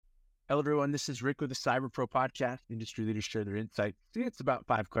Hello, everyone. This is Rick with the Cyber Pro podcast. Industry leaders share their insights. It's about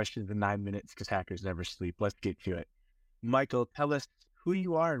 5 questions in 9 minutes because hackers never sleep. Let's get to it. Michael, tell us who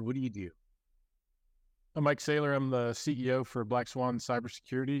you are and what do you do? I'm Mike Saylor. I'm the CEO for Blackswan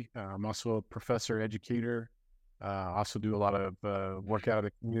Cybersecurity. I'm also a professor educator. I also do a lot of work out of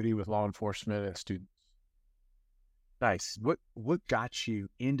the community with law enforcement and students. Nice. What got you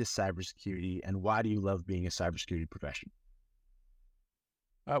into cybersecurity and why do you love being a cybersecurity professional?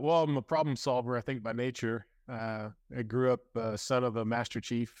 Well, I'm a problem solver, I think, by nature. I grew up son of a Master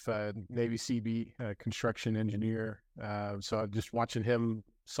Chief, Navy CB, construction engineer. So just watching him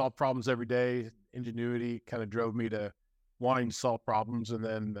solve problems every day, ingenuity kind of drove me to wanting to solve problems. And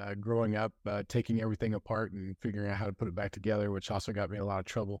then growing up, taking everything apart and figuring out how to put it back together, which also got me in a lot of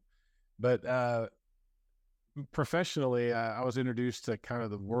trouble. But professionally, I was introduced to kind of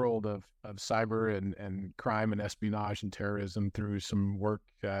the world of cyber and crime and espionage and terrorism through some work.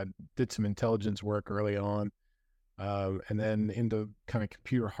 Did some intelligence work early on, and then into kind of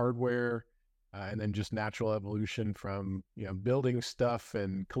computer hardware, and then just natural evolution from building stuff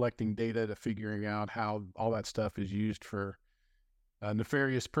and collecting data to figuring out how all that stuff is used for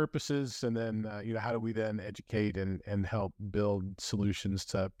nefarious purposes, and then how do we then educate and help build solutions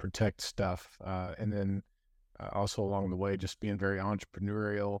to protect stuff, and then also along the way, just being very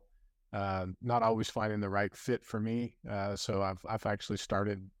entrepreneurial, not always finding the right fit for me. So I've actually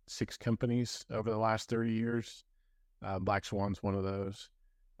started 6 companies over the last 30 years. Blackswan's one of those.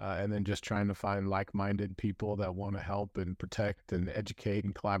 And then just trying to find like-minded people that want to help and protect and educate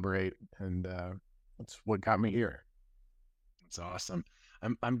and collaborate. And that's what got me here. That's awesome.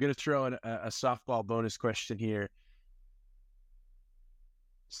 I'm going to throw in a softball bonus question here.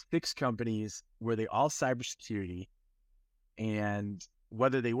 6 companies, were they all cybersecurity? And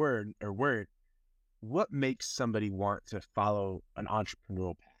whether they were or weren't, what makes somebody want to follow an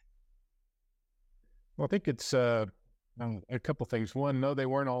entrepreneurial path? Well, I think it's a couple things. One, no, they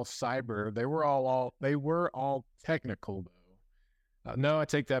weren't all cyber. They were all technical though. No, I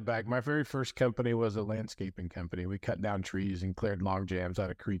take that back. My very first company was a landscaping company. We cut down trees and cleared log jams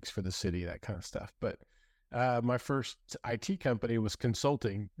out of creeks for the city, that kind of stuff. But my first IT company was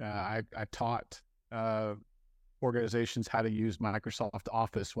consulting. I taught organizations how to use Microsoft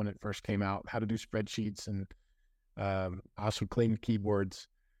Office when it first came out, how to do spreadsheets, and I also cleaned keyboards.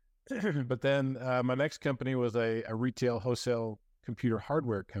 But then my next company was a retail wholesale computer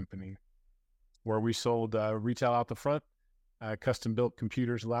hardware company where we sold retail out the front, custom built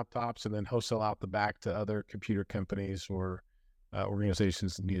computers, laptops, and then wholesale out the back to other computer companies or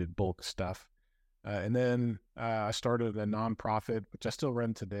organizations that needed bulk stuff. And then I started a nonprofit, which I still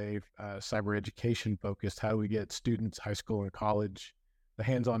run today, cyber education focused. How do we get students, high school and college, the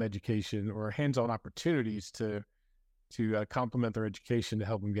hands-on education or hands-on opportunities to complement their education to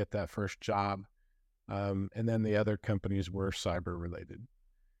help them get that first job. And then the other companies were cyber related.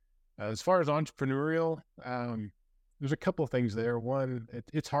 As far as entrepreneurial, there's a couple of things there. One,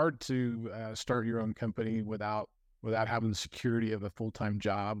 it's hard to start your own company without having the security of a full-time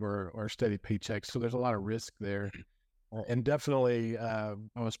job or steady paychecks. So there's a lot of risk there. And definitely, I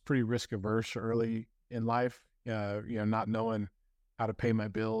was pretty risk averse early in life, not knowing how to pay my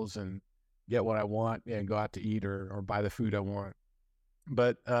bills and get what I want and go out to eat or buy the food I want.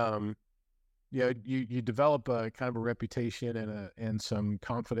 But, you develop a kind of a reputation and some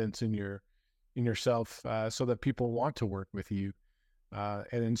confidence in yourself, so that people want to work with you.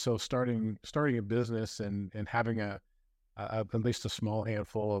 And so starting a business and having at least a small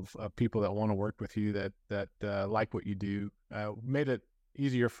handful of people that want to work with you that like what you do made it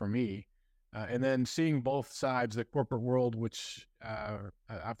easier for me. And then seeing both sides, the corporate world, which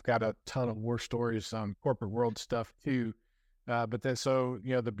I've got a ton of war stories on corporate world stuff too. But then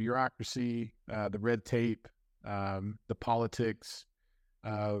the bureaucracy, the red tape, the politics,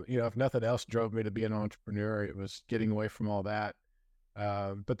 if nothing else drove me to be an entrepreneur, it was getting away from all that.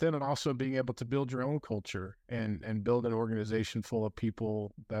 But then also being able to build your own culture and build an organization full of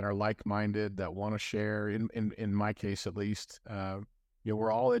people that are like-minded, that want to share. In my case, at least,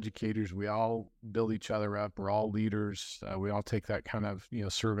 we're all educators. We all build each other up. We're all leaders. We all take that kind of,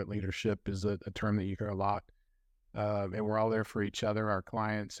 servant leadership is a term that you hear a lot. And we're all there for each other, our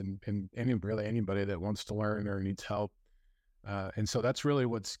clients, and really anybody that wants to learn or needs help. And so that's really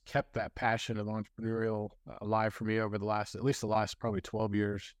what's kept that passion of entrepreneurial alive for me over the last probably 12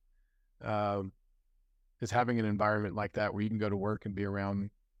 years, is having an environment like that where you can go to work and be around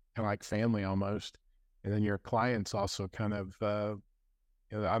kind of like family almost. And then your clients also kind of, I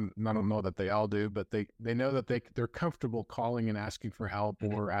don't know that they all do, but they know that they're comfortable calling and asking for help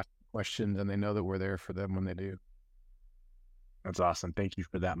or asking questions, and they know that we're there for them when they do. That's awesome. Thank you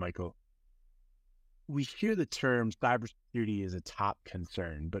for that, Michael. We hear the term cybersecurity is a top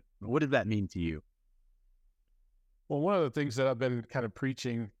concern, but what does that mean to you? Well, one of the things that I've been kind of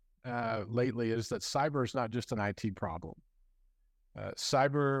preaching lately is that cyber is not just an IT problem.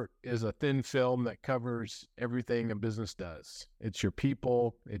 Cyber is a thin film that covers everything a business does. It's your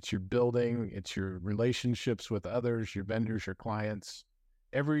people, it's your building, it's your relationships with others, your vendors, your clients.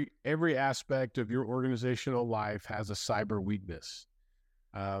 Every aspect of your organizational life has a cyber weakness.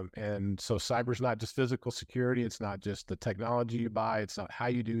 And so cyber is not just physical security. It's not just the technology you buy. It's not how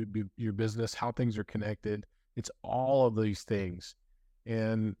you do your business, how things are connected. It's all of these things.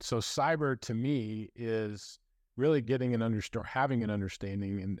 And so cyber to me is really getting having an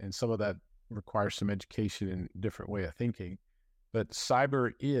understanding, and some of that requires some education and different way of thinking. But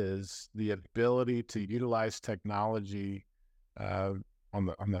cyber is the ability to utilize technology on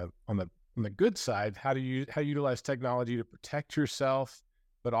the good side. How to utilize technology to protect yourself,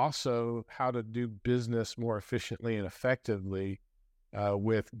 but also how to do business more efficiently and effectively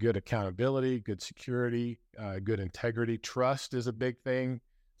with good accountability, good security, good integrity. Trust is a big thing.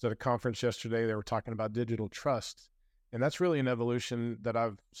 I was at a conference yesterday. They were talking about digital trust. And that's really an evolution that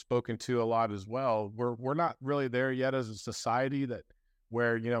I've spoken to a lot as well. We're not really there yet as a society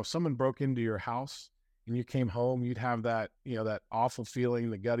where, if someone broke into your house and you came home, you'd have that, that awful feeling in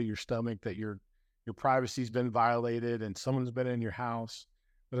the gut of your stomach that your privacy's been violated and someone's been in your house.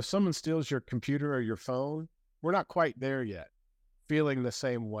 But if someone steals your computer or your phone, we're not quite there yet, feeling the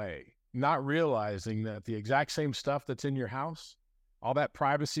same way, not realizing that the exact same stuff that's in your house, all that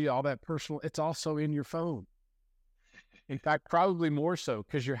privacy, all that personal, it's also in your phone. In fact, probably more so,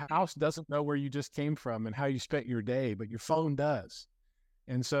 because your house doesn't know where you just came from and how you spent your day, but your phone does.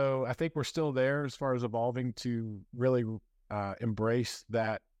 And so I think we're still there as far as evolving to really embrace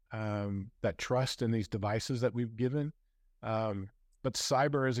that trust in these devices that we've given. But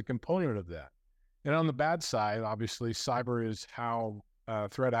cyber is a component of that. And on the bad side, obviously, cyber is how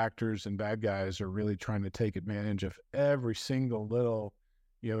threat actors and bad guys are really trying to take advantage of every single little,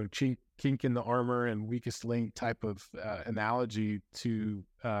 kink in the armor and weakest link type of analogy to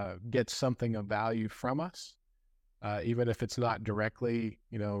get something of value from us. Even if it's not directly,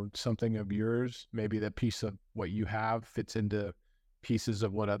 something of yours, maybe that piece of what you have fits into pieces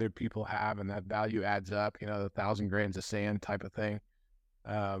of what other people have, and that value adds up, the 1,000 grains of sand type of thing.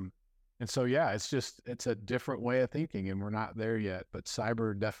 And so, yeah, it's a different way of thinking, and we're not there yet, but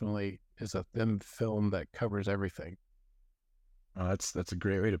cyber definitely is a thin film that covers everything. Oh, that's a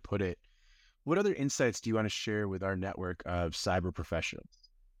great way to put it. What other insights do you want to share with our network of cyber professionals?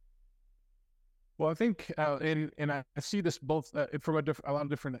 Well, I think, and I see this both from a lot of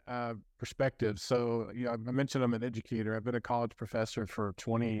different perspectives. So, I mentioned I'm an educator. I've been a college professor for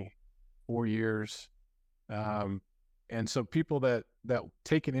 24 years. And so people that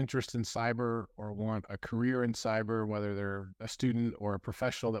take an interest in cyber or want a career in cyber, whether they're a student or a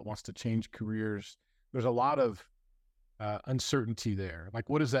professional that wants to change careers, there's a lot of uncertainty there. Like,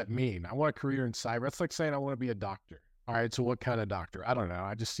 what does that mean? I want a career in cyber. That's like saying I want to be a doctor. All right, so what kind of doctor? I don't know.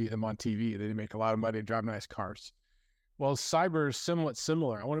 I just see them on TV. They make a lot of money and drive nice cars. Well, cyber is somewhat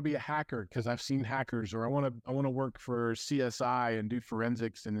similar. I want to be a hacker because I've seen hackers, or I want to work for CSI and do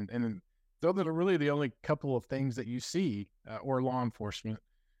forensics, and those are really the only couple of things that you see, or law enforcement,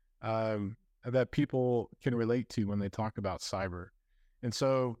 that people can relate to when they talk about cyber. And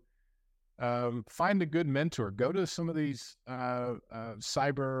so find a good mentor. Go to some of these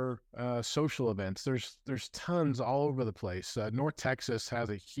cyber social events. There's tons all over the place. North Texas has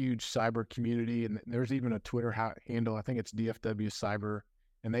a huge cyber community, and there's even a Twitter handle. I think it's DFW Cyber,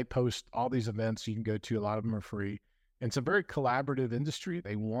 and they post all these events you can go to. A lot of them are free. And it's a very collaborative industry.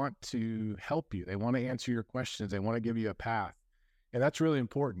 They want to help you. They want to answer your questions. They want to give you a path. And that's really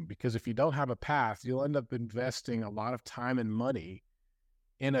important, because if you don't have a path, you'll end up investing a lot of time and money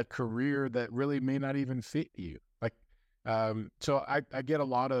in a career that really may not even fit you. Like, so I get a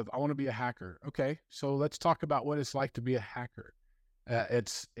lot of, I want to be a hacker. Okay, so let's talk about what it's like to be a hacker.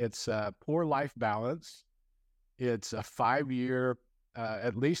 It's poor life balance. It's a 5-year,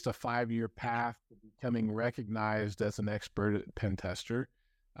 at least a 5-year path to becoming recognized as an expert pen tester.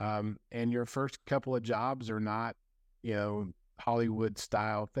 And your first couple of jobs are not, Hollywood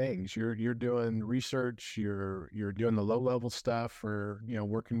style things. You're doing research, you're doing the low level stuff, or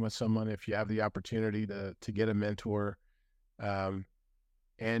working with someone if you have the opportunity to get a mentor,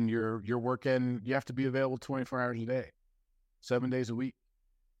 and you're working. You have to be available 24 hours a day, 7 days a week.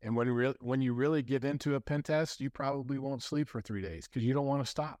 And when you really get into a pen test, you probably won't sleep for 3 days because you don't want to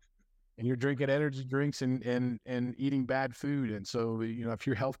stop. and you're drinking energy drinks and eating bad food. And so, if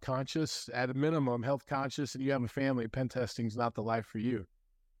you're health conscious, at a minimum, health conscious, and you have a family, pen testing is not the life for you.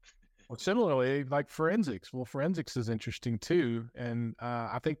 Well, similarly, like forensics. Well, forensics is interesting too. And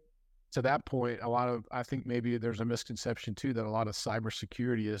I think to that point, I think maybe there's a misconception too that a lot of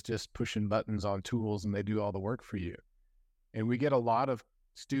cybersecurity is just pushing buttons on tools and they do all the work for you. And we get a lot of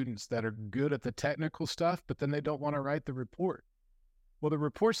students that are good at the technical stuff, but then they don't want to write the report. Well, the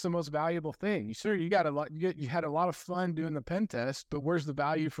report's the most valuable thing. You got a lot. You had a lot of fun doing the pen test, but where's the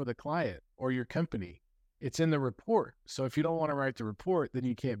value for the client or your company? It's in the report. So if you don't want to write the report, then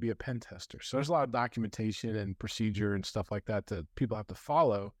you can't be a pen tester. So there's a lot of documentation and procedure and stuff like that people have to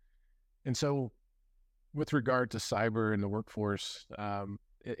follow. And so with regard to cyber and the workforce,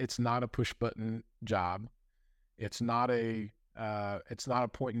 it's not a push button job. It's not a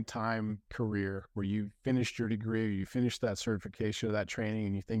point in time career where you finished your degree, or you finished that certification or that training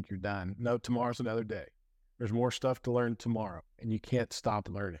and you think you're done. No, tomorrow's another day. There's more stuff to learn tomorrow, and you can't stop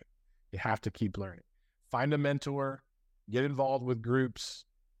learning. You have to keep learning. Find a mentor, get involved with groups,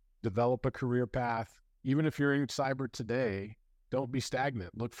 develop a career path. Even if you're in cyber today, don't be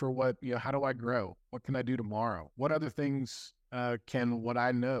stagnant. Look for how do I grow? What can I do tomorrow? What other things can what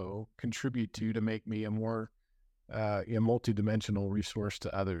I know contribute to make me a more multidimensional resource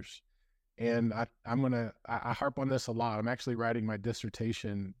to others? And I harp on this a lot. I'm actually writing my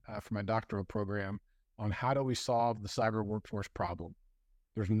dissertation for my doctoral program on how do we solve the cyber workforce problem.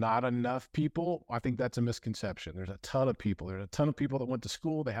 There's not enough people. I think that's a misconception. There's a ton of people. There's a ton of people that went to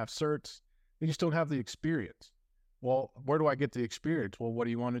school. They have certs. They just don't have the experience. Well, where do I get the experience? Well, what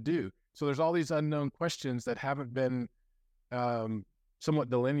do you want to do? So there's all these unknown questions that haven't been somewhat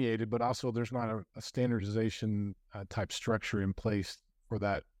delineated, but also there's not a standardization type structure in place for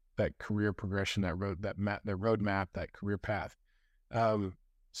that career progression, that roadmap, that career path.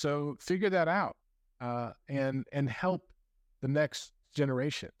 So figure that out and help the next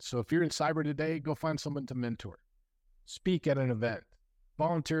generation. So if you're in cyber today, go find someone to mentor, speak at an event,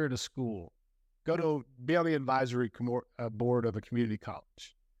 volunteer at a school, be on the advisory board of a community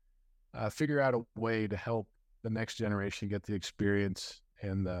college. Figure out a way to help the next generation get the experience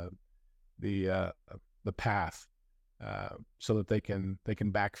and the path, so that they can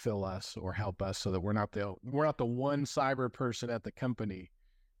backfill us or help us, so that we're not the one cyber person at the company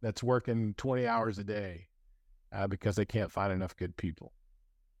that's working 20 hours a day because they can't find enough good people.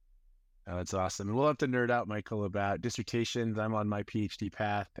 Oh, that's awesome. And we'll have to nerd out, Michael, about dissertations. I'm on my PhD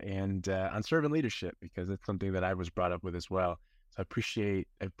path, and on servant leadership, because it's something that I was brought up with as well. So I appreciate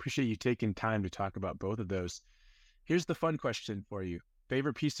you taking time to talk about both of those. Here's the fun question for you.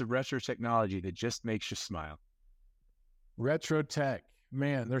 Favorite piece of retro technology that just makes you smile? Retro tech.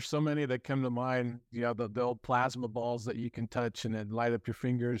 Man, there's so many that come to mind. The old plasma balls that you can touch and then light up your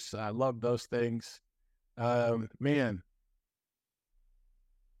fingers. I love those things. Man.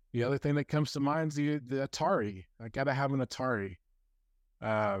 The other thing that comes to mind is the Atari. I got to have an Atari.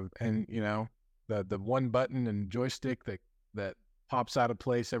 And the one button and joystick that pops out of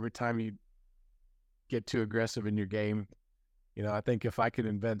place every time you get too aggressive in your game. I think if I could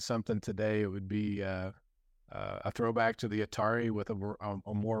invent something today, it would be a throwback to the Atari with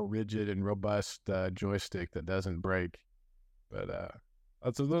a more rigid and robust joystick that doesn't break. But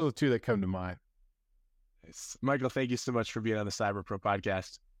those are the two that come to mind. Michael, thank you so much for being on the Cyber Pro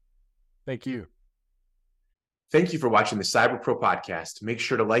podcast. Thank you. Thank you for watching the Cyber Pro podcast. Make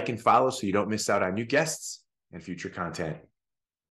sure to like and follow so you don't miss out on new guests and future content.